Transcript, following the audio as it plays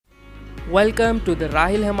Welcome to the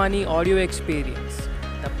Rahil Hemani audio experience,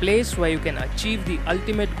 the place where you can achieve the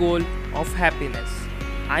ultimate goal of happiness.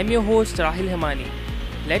 I'm your host Rahil Hemani.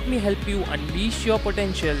 Let me help you unleash your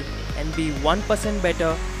potential and be 1%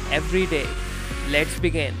 better every day. Let's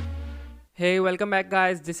begin. Hey, welcome back,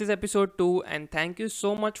 guys. This is episode 2, and thank you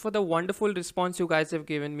so much for the wonderful response you guys have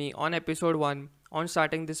given me on episode 1 on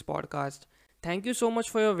starting this podcast. Thank you so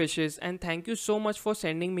much for your wishes, and thank you so much for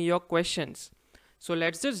sending me your questions. So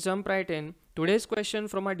let's just jump right in. Today's question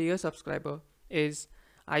from a dear subscriber is,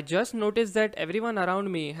 I just noticed that everyone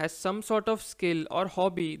around me has some sort of skill or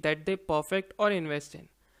hobby that they perfect or invest in.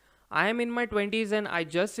 I am in my 20s and I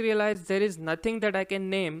just realized there is nothing that I can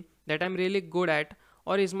name that I'm really good at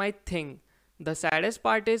or is my thing. The saddest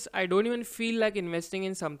part is I don't even feel like investing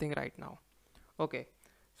in something right now. Okay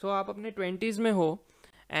so आप अपने 20s में हो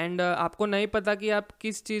and आपको नहीं पता कि आप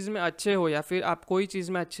किस चीज़ में अच्छे हो या फिर आप कोई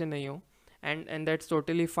चीज़ में अच्छे नहीं हो एंड दैट्स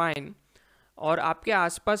टोटली फाइन. और आपके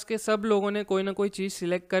आसपास के सब लोगों ने कोई ना कोई चीज़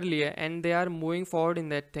सिलेक्ट कर ली है and they are moving forward in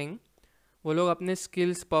that thing. वो लोग अपने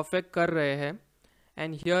स्किल्स परफेक्ट कर रहे हैं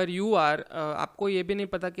एंड हियर यू आर, आपको ये भी नहीं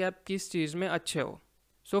पता कि आप किस चीज़ में अच्छे हो.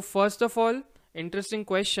 सो first of all, interesting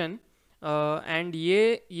question. And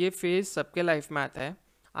ये फेज़ सबके लाइफ में आता है.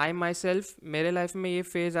 आई माई सेल्फ, मेरे लाइफ में ये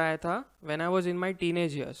फेज़ आया था when I was in my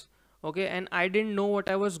teenage years. Okay, and I dent know what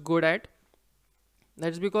I was good at.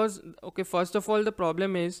 That's because okay, first of all the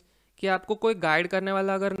problem is कि आपको कोई गाइड करने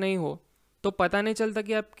वाला अगर नहीं हो तो पता नहीं चलता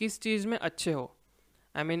कि आप किस चीज़ में अच्छे हो.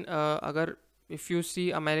 आई मीन अगर if you see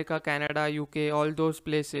America, Canada, UK, all those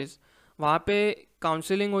places, वहाँ पे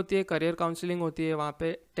काउंसलिंग होती है, करियर काउंसलिंग होती है, वहाँ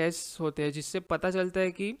पे टेस्ट होते हैं जिससे पता चलता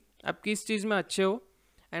है कि आप किस चीज़ में अच्छे हो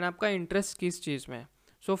एंड आपका इंटरेस्ट किस चीज़ में है.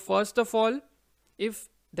 सो first of all, if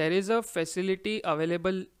there is a facility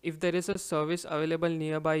available, if there is a service available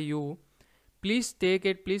nearby you, please take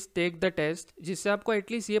it, please take the test, जिससे आपको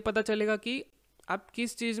एटलीस्ट ये पता चलेगा कि आप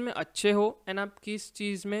किस चीज़ में अच्छे हो एंड आप किस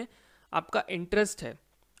चीज़ में आपका इंटरेस्ट है.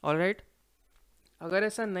 ऑलराइट, अगर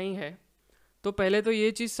ऐसा नहीं है तो पहले तो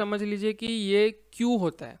ये चीज़ समझ लीजिए कि ये क्यों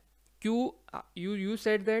होता है. क्यों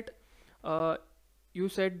you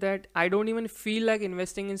said that I don't even feel like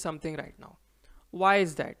investing in something right now. Why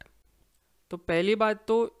is that? तो पहली बात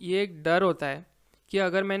तो ये एक डर होता है कि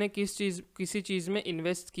अगर मैंने किसी चीज़ में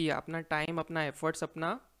इन्वेस्ट किया, अपना टाइम, अपना एफर्ट्स,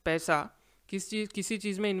 अपना पैसा किसी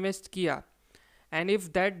चीज़ में इन्वेस्ट किया and if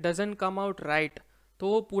that doesn't come out right, तो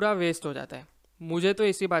वो पूरा वेस्ट हो जाता है. मुझे तो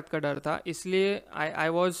इसी बात का डर था, इसलिए I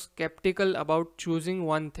was skeptical about choosing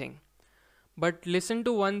one thing. But listen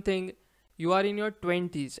to one thing, you are in your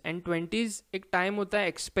 20s and 20s एक टाइम होता है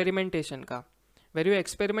एक्सपेरिमेंटेशन का, where you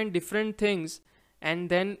experiment different things and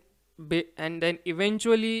then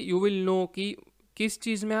eventually you will know कि किस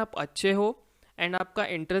चीज़ में आप अच्छे हो एंड आपका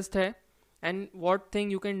इंटरेस्ट है and what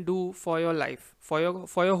thing you can do for your life,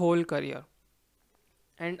 for your whole career.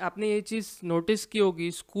 And आपने ये चीज़ नोटिस की होगी,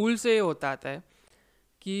 स्कूल से ये होता आता है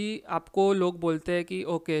कि आपको लोग बोलते हैं कि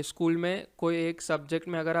ओके, स्कूल में कोई एक सब्जेक्ट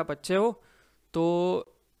में अगर आप अच्छे हो तो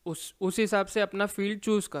उस हिसाब से अपना फील्ड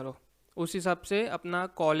चूज़ करो, उस हिसाब से अपना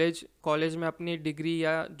कॉलेज में अपनी डिग्री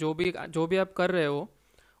या जो भी आप कर रहे हो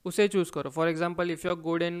उसे चूज़ करो. For example, if you are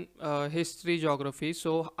good in history, geography,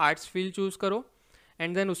 so arts field choose करो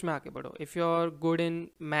एंड देन उसमें आगे बढ़ो. If you are good in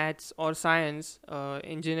maths और साइंस,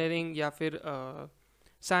 इंजीनियरिंग या फिर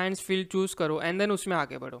साइंस फील्ड चूज़ करो एंड देन उसमें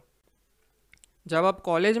आगे बढ़ो. जब आप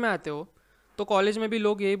कॉलेज में आते हो तो कॉलेज में भी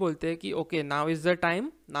लोग यही बोलते हैं कि okay, now is the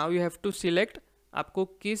time, now you have to select आपको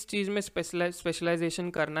किस चीज़ में स्पेशलाइजेशन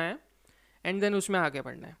करना है एंड देन उसमें आगे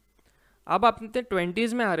बढ़ना है. अब आप अपने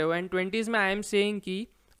 20s में आ रहे हो एंड 20s में आई एम सेइंग कि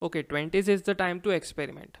okay, 20s is the time to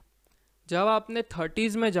experiment. जब आप अपने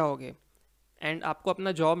 30s में जाओगे एंड आपको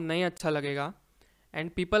अपना जॉब नहीं अच्छा लगेगा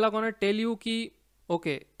and people are gonna tell you कि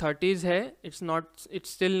ओके, 30s है,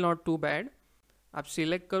 it's still not to bad, आप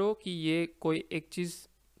सिलेक्ट करो कि ये कोई एक चीज़,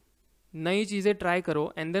 नई चीज़ें ट्राई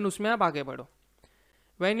करो एंड देन उसमें आप आगे बढ़ो.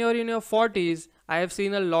 When you're in your 40s, I have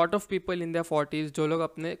seen a lot of people in their 40s जो लोग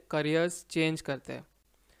अपने करियर्स चेंज करते हैं.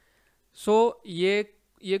 सो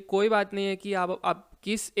ये कोई बात नहीं है कि आप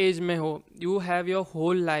किस एज में हो. You have your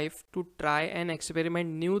whole life to try and experiment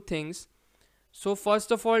new things. So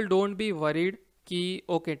first of all, don't be worried कि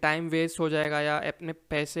ओके, टाइम वेस्ट हो जाएगा या अपने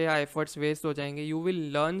पैसे या एफर्ट्स वेस्ट हो जाएंगे. You will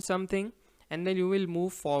learn something and then you will move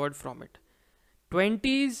forward from it.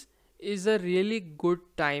 20s is a really good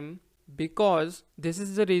time because this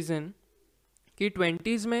is the reason कि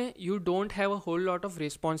 20s में you don't have a whole lot of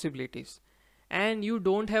responsibilities and you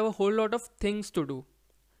don't have a whole lot of things to do.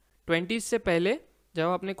 20s से पहले जब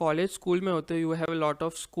आप अपने college school में होते हो, you have a lot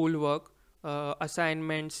of school work,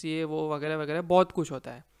 assignments, ये वो वगैरह वगैरह बहुत कुछ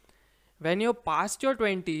होता है. When you passed your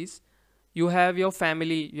 20s, you have your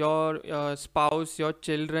family, your spouse, your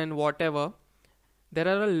children, whatever. There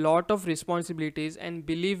are a lot of responsibilities, and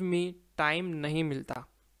believe me, time nahi milta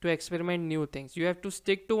to experiment new things. You have to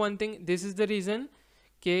stick to one thing. This is the reason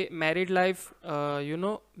कि married life,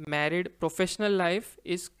 married professional life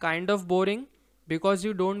is kind of boring, because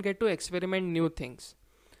you don't get to experiment new things.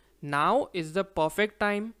 Now is the perfect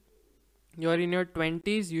time. You're in your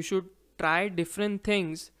 20s, you should try different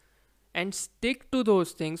things and stick to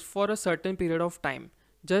those things for a certain period of time.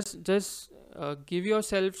 Just give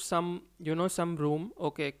yourself some, some room.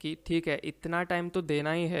 Okay, कि ठीक है, इतना time तो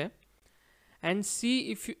देना ही है. And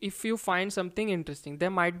see if you find something interesting.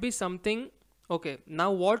 There might be something. Okay,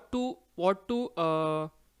 now what to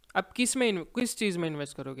अब किस चीज़ में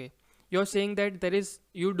invest करोगे? You're saying that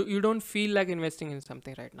you don't feel like investing in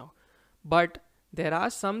something right now, but there are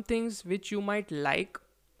some things which you might like.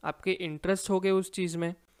 आपके interest हो गए उस चीज़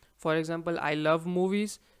में. For example, I love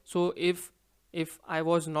movies. So if I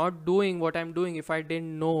was not doing what I'm doing, if I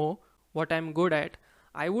didn't know what I'm good at,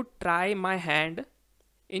 I would try my hand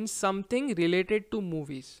in something related to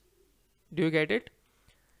movies. Do you get it?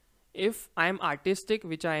 If I'm artistic,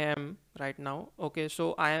 which I am right now, okay,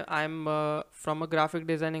 so I'm from a graphic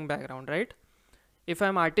designing background, right? If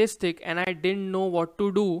I'm artistic and I didn't know what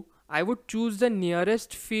to do, I would choose the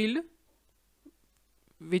nearest field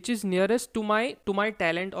which is nearest to my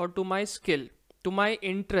talent or to my skill, to my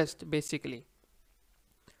interest basically.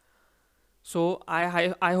 So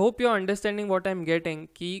I hope you're understanding what I'm getting,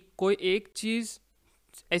 कि कोई एक चीज़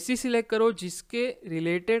ऐसी select करो जिसके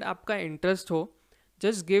related आपका interest हो.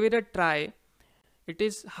 Just give it a try.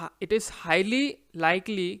 It is highly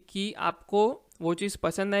likely कि आपको वो चीज़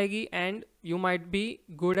पसंद आएगी, and you might be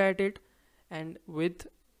good at it. And with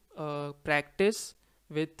practice,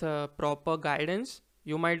 with proper guidance,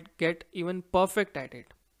 you might get even perfect at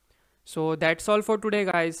it. So that's all for today,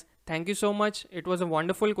 guys. Thank you so much. It was a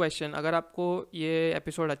wonderful question. अगर आपको ये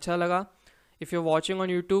episode अच्छा लगा, if you're watching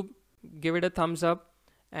on YouTube, give it a thumbs up.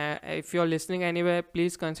 If you're listening anywhere,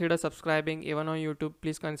 please consider subscribing. Even on YouTube,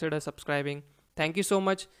 please consider subscribing. Thank you so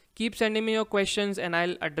much. Keep sending me your questions and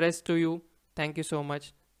I'll address to you. Thank you so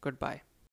much. Goodbye.